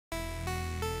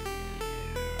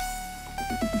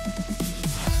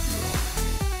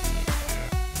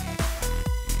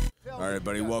Alright,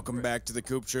 buddy, welcome back to the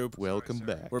Coop Troop. Welcome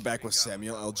back. We're back with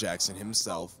Samuel L. Jackson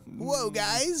himself. Whoa,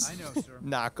 guys! I know, sir.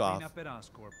 Knock off. Up at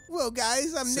Oscorp. Whoa,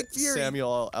 guys, I'm Nick Fury.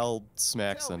 Samuel L.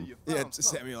 Smackson. Yeah, it's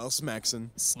Samuel L. Smackson.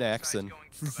 Snackson.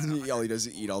 All he does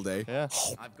is eat all day. Yeah.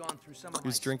 I've gone through some of He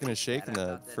was drinking a shake in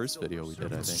the first video we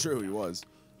did, I It's think. true, he was.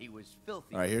 He was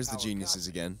filthy. Alright, here's the geniuses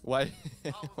again. Why?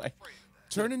 Why?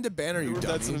 Turn into Banner, you That's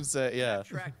what dummy. I'm saying, yeah.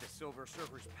 Track the Silver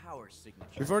Surfer's power signature.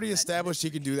 We've already established he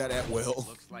can do that at will.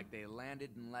 Looks like they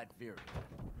landed in Latveria.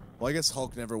 Well, I guess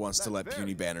Hulk never wants to let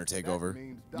puny Banner take over.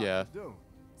 Yeah.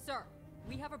 Sir,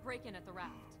 we have a break-in at the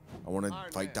raft. I want to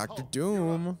fight Dr.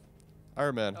 Doom.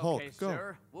 Iron Man, Hulk, Okay, go.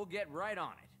 sir, we'll get right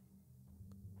on it.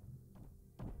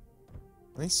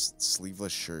 Nice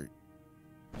sleeveless shirt.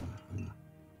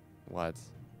 What?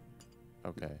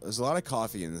 Okay. There's a lot of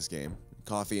coffee in this game.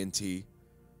 Coffee and tea.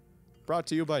 Brought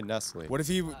to you by Nestle. What if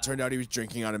he turned out he was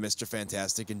drinking out of Mr.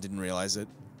 Fantastic and didn't realize it?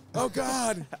 Oh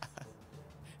God!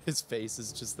 His face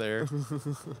is just there.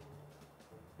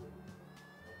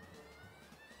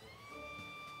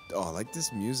 Oh, I like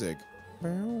this music.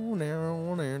 Who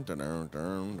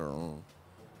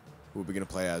are we gonna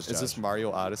play as, Josh? Is this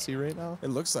Mario Odyssey right now? It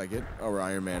looks like it. Oh, we're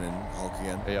Iron Man and Hulk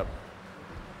again. Yep.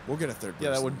 We'll get a third person.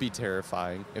 Yeah, that would be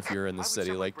terrifying if you're in the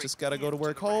city. Like, just gotta go to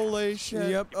work. Holy shit.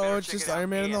 Yep. Oh, it's just Iron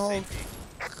Man and the Hulk.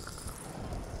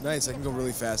 Nice. I can go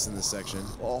really fast in this section.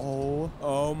 Oh.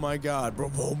 Oh my God.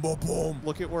 Boom, boom, boom, boom.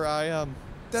 Look at where I am.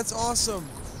 That's awesome.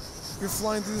 You're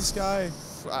flying through the sky.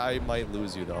 I might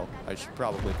lose you, though. I should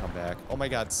probably come back. Oh my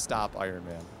God, stop, Iron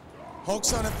Man.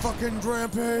 Hulk's on a fucking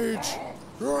rampage.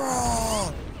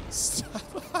 Roar! Stop.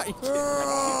 I can't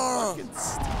Ah! fucking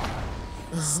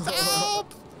stop.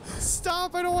 Stop!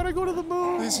 Stop, I don't want to go to the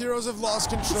moon. These heroes have lost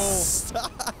control.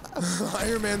 Stop.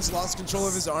 Iron Man's lost control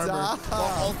of his armor while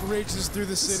Hulk rages through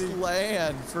the city.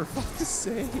 Land, for fuck's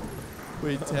sake.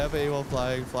 Wait, tap A while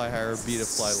flying, fly higher, B to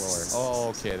fly lower. Oh,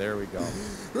 okay, there we go.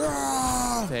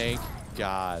 Ah! Thank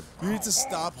God. You need to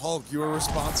stop Hulk. You are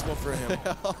responsible for him.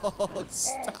 Oh,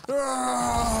 stop.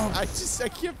 Ah! I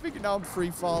can't figure, now I'm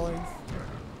free falling.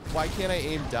 Why can't I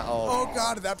aim down? Oh, Oh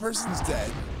God, that person's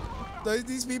dead.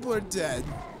 These people are dead.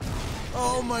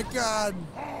 Oh my God.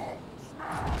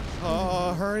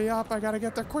 oh, hurry up, I gotta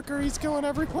get there quicker, he's killing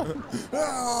everyone.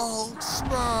 Hulk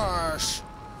smash!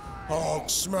 Hulk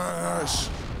smash!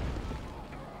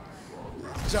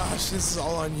 Josh, this is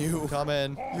all on you. Come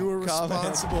in. You were Come in.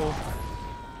 responsible.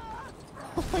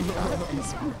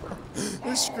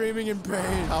 They're screaming in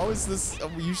pain. How is this?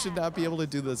 You should not be able to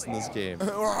do this in this game.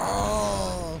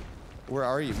 Ah! Where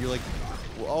are you? You're like,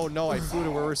 oh no, I flew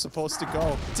to where we're supposed to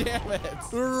go. Damn it.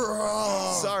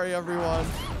 Ah! Sorry, everyone.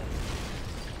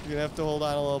 You're gonna have to hold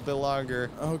on a little bit longer.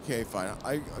 Okay, fine.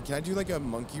 Can I do like a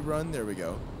monkey run? There we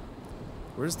go.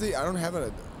 Where's the? I don't have a.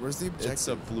 Where's the objective? It's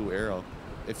a blue arrow.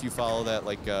 If you follow that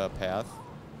like path,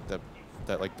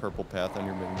 that like purple path on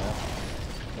your mini map.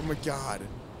 Oh my God.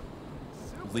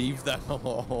 Leave them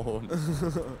alone.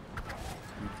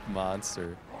 You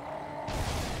monster.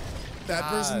 That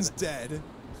person's dead.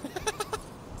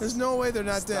 There's no way they're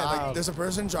not dead. Like, Stop. there's a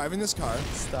person driving this car,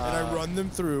 Stop. and I run them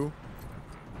through.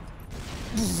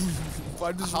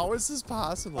 How is this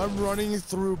possible? I'm running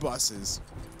through buses.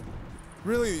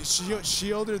 Really,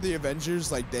 Shield or the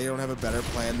Avengers, like they don't have a better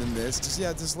plan than this.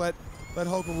 Just let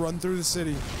Hulk run through the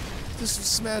city, just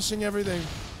smashing everything.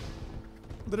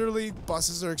 Literally,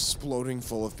 buses are exploding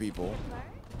full of people.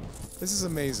 This is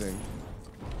amazing.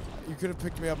 You could have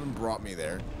picked me up and brought me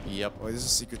there. Yep. Oh, there's a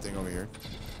secret thing over here.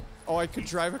 Oh, I could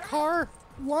drive a car.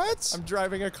 What? I'm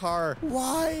driving a car.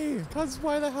 Why? Cause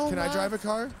why the hell Can I not? drive a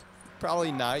car?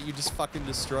 Probably not. You just fucking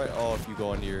destroy. Oh, if you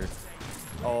go into your.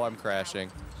 Oh, I'm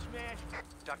crashing.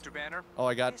 Dr. Banner? Oh,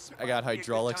 I got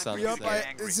hydraulics on Yup, this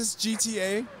thing. is this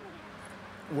GTA?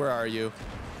 Where are you?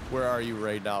 Where are you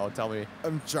right now? Tell me.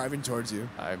 I'm driving towards you.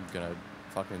 I'm gonna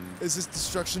fucking Is this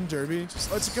Destruction Derby?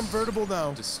 Oh, it's a convertible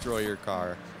now. destroy your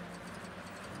car.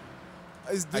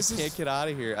 This I can't get out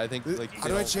of here. I think Th- like how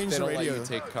do I change they the don't radio? let you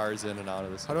take cars in and out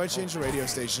of this. How do I change the radio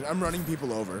station? I'm running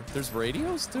people over. There's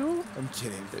radios too? I'm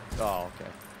kidding. Oh, okay.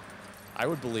 I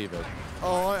would believe it.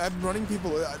 Oh, I'm running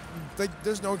people. Like,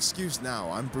 there's no excuse now.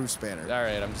 I'm Bruce Banner. All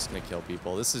right, I'm just gonna kill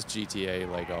people. This is GTA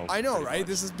Lego. I know, pretty right? much.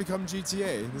 This has become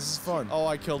GTA. This is fun. Oh,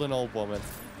 I killed an old woman.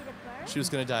 She was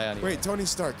gonna die anyway. Wait, Tony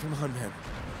Stark, come on, man.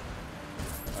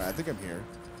 Alright, I think I'm here.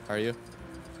 Are you?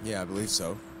 Yeah, I believe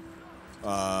so.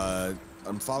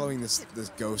 I'm following this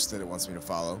ghost that it wants me to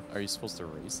follow. Are you supposed to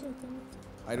race that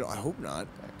thing? I hope not.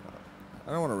 Back up.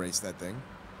 I don't want to race that thing.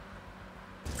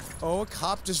 Oh, a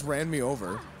cop just ran me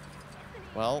over.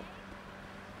 Well,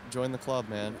 Join the club,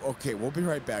 man. Okay, we'll be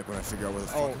right back when I figure out where the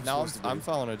fuck Oh, I'm now supposed to be. I'm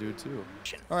following a dude too.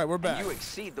 All right, we're back. You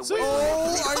exceed the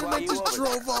Oh, Iron Man just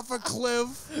drove off a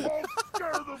cliff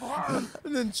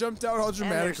and then jumped out all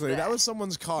dramatically. That was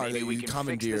someone's car Maybe that we you can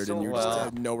commandeered fix this and you over. just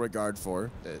had no regard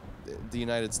for. The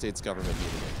United States government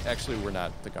needed it. Actually, we're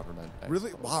not the government.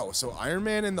 Really? Wow. So Iron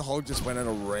Man and the Hulk just went on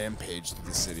a rampage through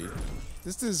the city.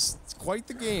 This is quite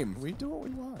the game. We do what we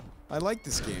want. I like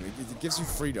this game. It gives you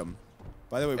freedom.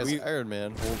 By the way, As Iron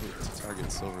Man, hold it to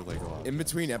target Silver Lego up. in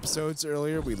between episodes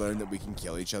earlier, we learned that we can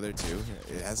kill each other too.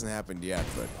 It hasn't happened yet,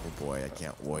 but oh boy, I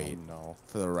can't wait No.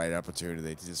 for the right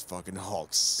opportunity to just fucking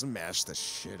Hulk smash the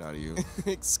shit out of you.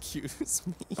 Excuse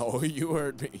me. Oh, you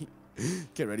heard me.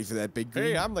 Get ready for that big green.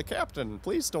 Hey, I'm the captain.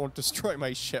 Please don't destroy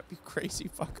my ship, you crazy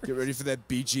fucker. Get ready for that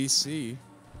BGC.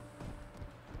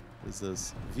 What is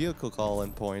this? Vehicle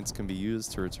call-in points can be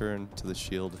used to return to the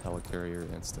shield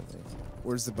helicarrier instantly.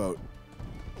 Where's the boat?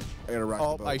 I gotta rock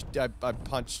Oh, the boat. I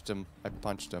punched him. I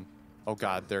punched him. Oh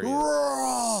God, there he is.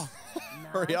 Roar!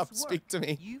 Hurry up, speak to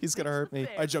me. He's gonna hurt me.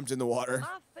 I jumped in the water.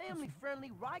 My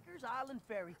family-friendly Rikers Island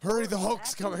ferry. Hurry, the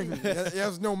Hulk's coming. He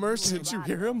has no mercy. Did you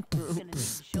hear him?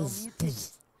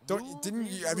 Didn't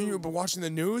you? Haven't you been watching the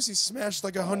news? He smashed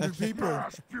like 100 people.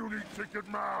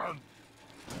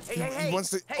 Hey, He wants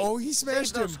to. Oh, he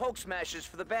smashed save those him. Hulk smashes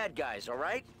for the bad guys, all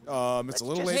right? It's a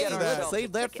little just late get for our that. results.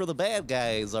 Save that for the bad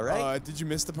guys, all right? Did you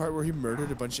miss the part where he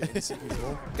murdered a bunch of innocent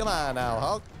people? Come on now,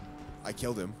 Hulk. I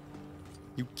killed him.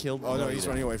 You killed. Oh, no, you he's didn't.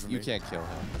 running away from You me. can't kill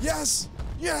him. Yes!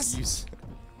 Yes! You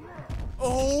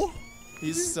Oh!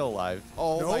 He's still alive.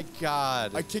 Oh Nope. my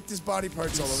God. I kicked his body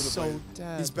parts all over the so place.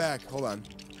 dead. He's back. Hold on.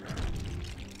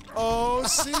 Oh,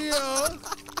 see ya!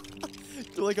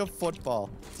 Do like a football.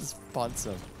 Just punts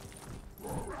him.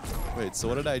 Wait, so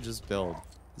what did I just build?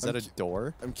 Is that a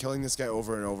door? I'm killing this guy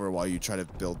over and over while you try to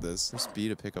build this. There's B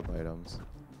to pick up items.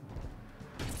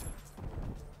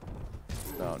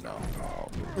 No.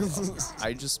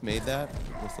 I just made that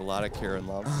with a lot of care and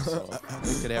love, so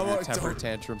if you could have How your about temper don't-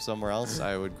 tantrum somewhere else,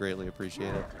 I would greatly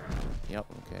appreciate it. Yep,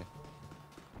 okay.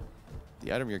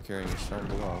 The item you're carrying is shown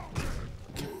below.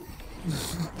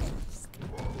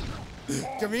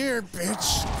 Come here,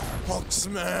 bitch! Hulk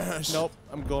smash! Nope,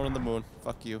 I'm going to the moon.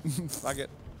 Fuck you. Fuck it.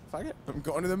 Fuck it. I'm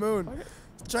going to the moon. Okay.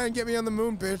 Try and get me on the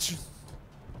moon, bitch.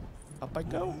 Up I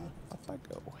go. Up I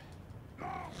go.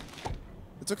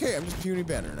 It's okay. I'm just puny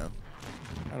Banner now.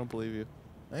 I don't believe you.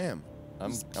 I am.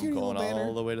 I'm Just puny going little Banner.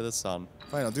 all the way to the sun.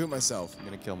 Fine, I'll do it myself. I'm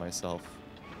gonna kill myself.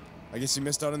 I guess you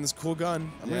missed out on this cool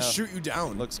gun. I'm gonna Yeah. shoot you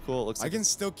down. Looks cool. Looks I like can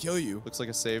still kill you. looks like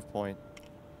a save point.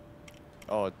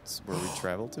 Oh, it's where we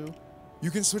travel to? You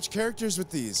can switch characters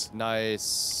with these. Nice.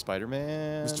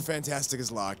 Spider-Man. Mr. Fantastic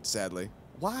is locked, sadly.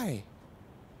 Why?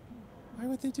 Why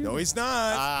would they do No, that? he's not.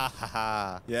 Ah, ha,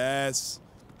 ha. Yes.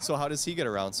 So how does he get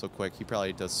around so quick? He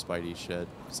probably does Spidey shit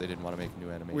because they didn't want to make a new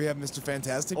enemy. We have Mr.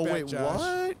 Fantastic oh back, wait, Josh.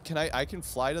 what? Can I can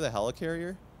fly to the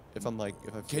helicarrier if I'm like if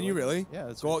I feel Can you like it? really? Yeah,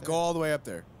 it's go right go there. all the way up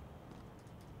there.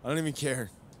 I don't even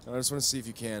care. I just want to see if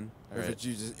you can, or All right.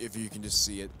 if you can just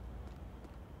see it.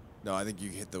 No, I think you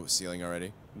hit the ceiling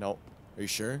already. Nope. Are you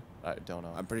sure? I don't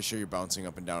know. I'm pretty sure you're bouncing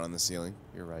up and down on the ceiling.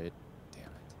 You're right. Damn it.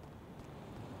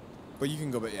 But you can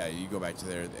go back. Yeah, you go back to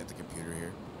there at the computer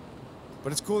here.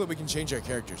 But it's cool that we can change our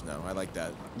characters now. I like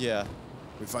that. Yeah.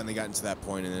 We finally gotten to that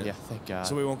point in it. Yeah. Thank God.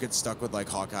 So we won't get stuck with like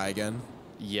Hawkeye again.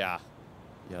 Yeah.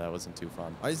 Yeah, that wasn't too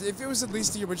fun. If it was at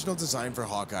least the original design for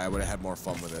Hawkeye, I would have had more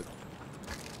fun with it.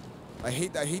 I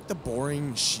hate the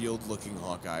boring shield-looking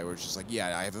Hawkeye, where it's just like,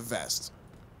 yeah, I have a vest.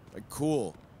 Like,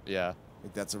 cool. Yeah.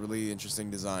 Like that's a really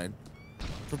interesting design.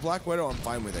 For Black Widow, I'm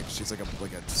fine with it. 'Cause she's like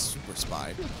a super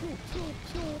spy.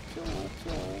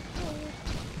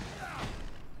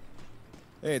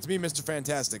 Hey, it's me, Mr.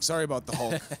 Fantastic. Sorry about the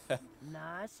Hulk.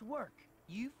 Nice work.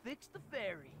 You fixed the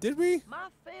ferry. Did we? My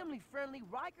family-friendly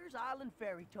Rikers Island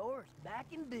ferry tour is back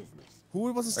in business.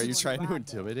 Who was Are you trying to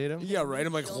intimidate him? Yeah, right.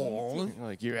 I'm like, oh.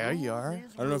 Like, yeah, you are. I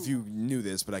don't know if you knew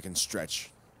this, but I can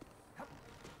stretch.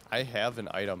 I have an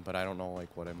item, but I don't know like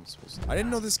what I'm supposed to. I didn't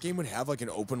know this game would have like an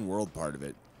open world part of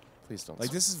it. Please don't.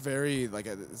 Like this is very like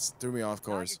this threw me off Got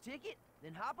your course. ticket?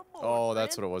 Then hop aboard, Oh,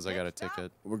 that's what friend. it was. I got a Next stop,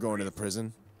 ticket. We're going to the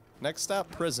prison. Next stop,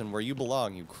 prison, where you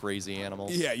belong, you crazy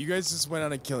animals. Yeah, you guys just went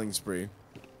on a killing spree.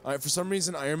 All right, for some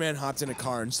reason, Iron Man hopped in a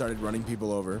car and started running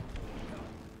people over.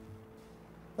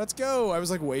 Let's go! I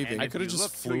was like waving. I could have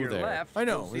just flew there. I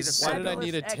know, you'll see it's- the Why did I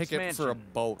need a fabulous ticket for a X-Mansion.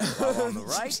 boat? While on the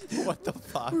right, What the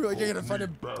fuck? We were like, I gotta find a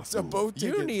boat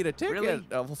ticket. You need a ticket. Really?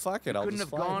 Oh, well, fuck it. I'll couldn't just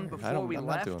have fly gone there. before we I'm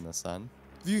left? not doing this, son.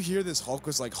 If you hear this, Hulk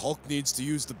was like, Hulk needs to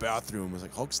use the bathroom. I was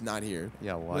like, Hulk's not here.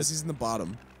 Yeah, what? Unless he's in the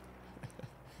bottom.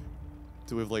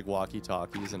 Do we have like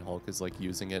walkie-talkies and Hulk is like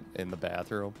using it in the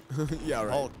bathroom? Yeah,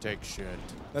 right. Hulk, take shit.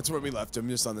 That's where we left him,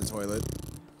 just on the toilet.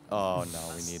 Oh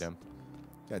no, we need him.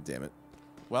 God damn it.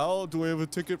 Well, do we have a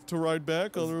ticket to ride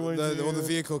back? Otherwise, Well, the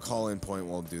vehicle call-in point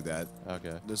won't do that.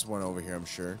 Okay. There's one over here, I'm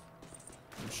sure.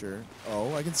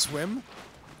 Oh, I can swim?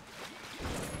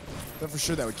 Thought for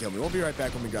sure that would kill me. We'll be right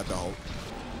back when we got the Hulk.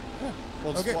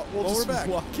 We'll just, Okay, we'll well, just we're back.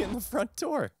 walk in the front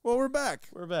door. Well, we're back.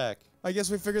 We're back. I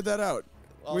guess we figured that out.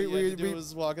 All you had to do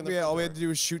was walk in the front all we door. had to do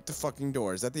was shoot the fucking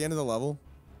door. Is that the end of the level?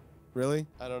 Really?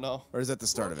 I don't know. Or is that the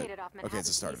start of it? Located off Okay, it's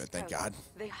the start of it. East Thank Coast, God.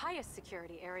 The highest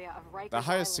security area of Rikers The highest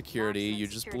Island security, Maximum you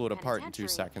just Security blew it apart in 2 Penitentiary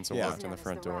seconds and Yeah. walked is in the known as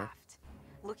front door. Raft.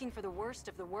 Looking for the worst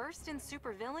of the worst in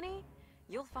supervillainy?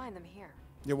 You'll find them here.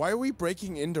 Yeah, why are we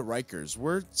breaking into Rikers?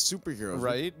 We're superheroes.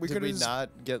 Right? We Did could we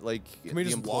not get like Can we the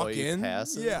just walk employee in?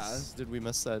 passes? Yeah. Did we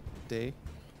miss that day?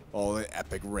 Oh, the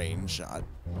epic rain shot.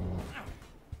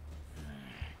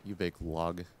 You big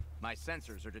lug. My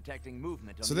sensors are detecting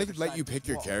movement on So the they other could let side you of this pick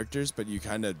your wall. characters, but you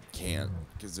kind of can't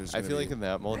because there's. I gonna feel be- like in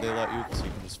that mode they let you because you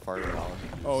can just fart around.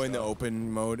 Oh, in the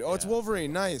open mode. Oh, it's Yeah.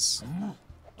 Wolverine. Nice.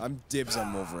 I'm dibs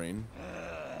on Wolverine.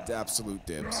 Absolute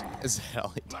dibs. Is that all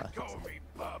he does?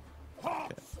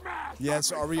 Yeah,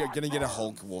 so are we gonna get a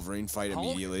Hulk Wolverine fight Hulk,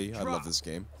 immediately? I love drop. this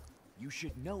game. You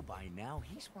should know by now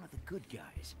he's one of the good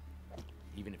guys.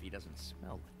 Even if he doesn't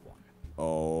smell like one.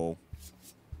 Oh.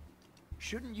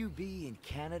 Shouldn't you be in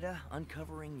Canada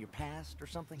uncovering your past or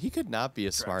something? He could not be a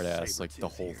smartass like the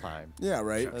whole time. Yeah,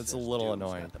 right. That's a little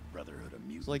annoying.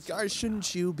 It's like, guys,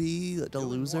 shouldn't you be the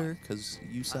loser? Because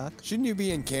you suck. Shouldn't you be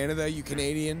in Canada, you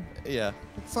Canadian? Yeah.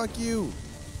 Fuck you.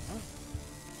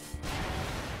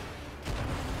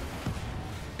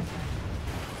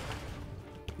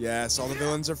 Yes, all the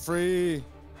villains are free.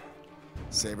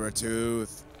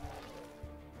 Sabretooth.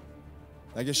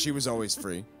 I guess she was always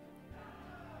free.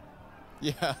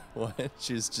 Yeah. What?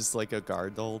 She's just like a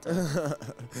guard the whole time.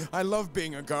 I love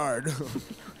being a guard.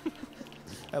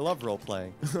 I love role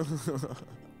playing.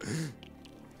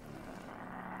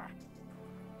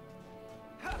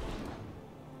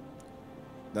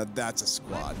 Now that's a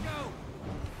squad.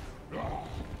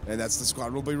 And that's the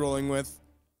squad we'll be rolling with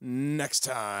next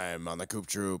time on the Coop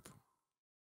Troop.